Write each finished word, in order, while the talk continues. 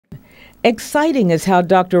Exciting is how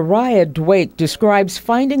Dr. Raya Dweik describes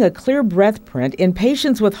finding a clear breath print in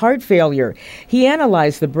patients with heart failure. He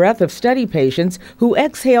analyzed the breath of study patients who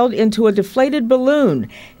exhaled into a deflated balloon,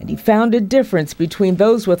 and he found a difference between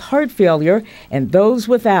those with heart failure and those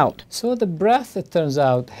without. So the breath, it turns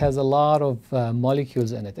out, has a lot of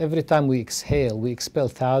molecules in it. Every time we exhale, we expel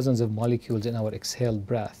thousands of molecules in our exhaled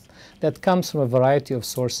breath. That comes from a variety of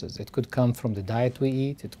sources. It could come from the diet we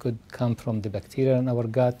eat. It could come from the bacteria in our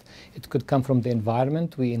gut. It could come from the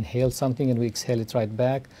environment. We inhale something and we exhale it right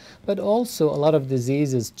back. But also, a lot of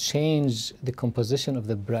diseases change the composition of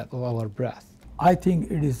the breath, of our breath. I think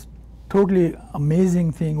it is totally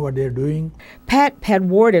amazing thing what they're doing. Pat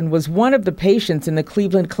Padwarden was one of the patients in the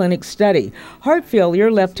Cleveland Clinic study. Heart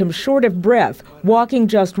failure left him short of breath. Walking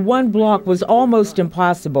just 1 block was almost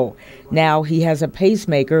impossible. Now he has a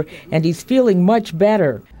pacemaker and he's feeling much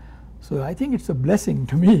better. So I think it's a blessing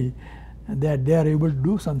to me that they are able to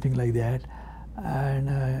do something like that.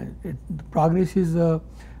 And the progress is, there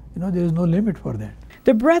is no limit for that.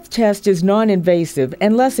 The breath test is non-invasive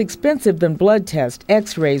and less expensive than blood tests,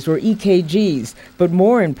 x-rays, or EKGs. But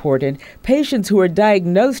more important, patients who are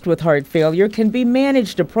diagnosed with heart failure can be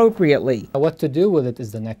managed appropriately. What to do with it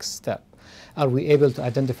is the next step. Are we able to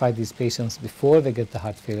identify these patients before they get the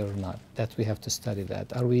heart failure or not? That we have to study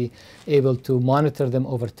that. Are we able to monitor them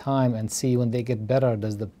over time and see when they get better,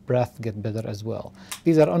 does the breath get better as well?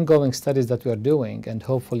 These are ongoing studies that we are doing, and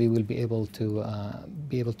hopefully we'll be able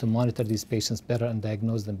to monitor these patients better and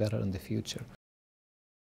diagnose them better in the future.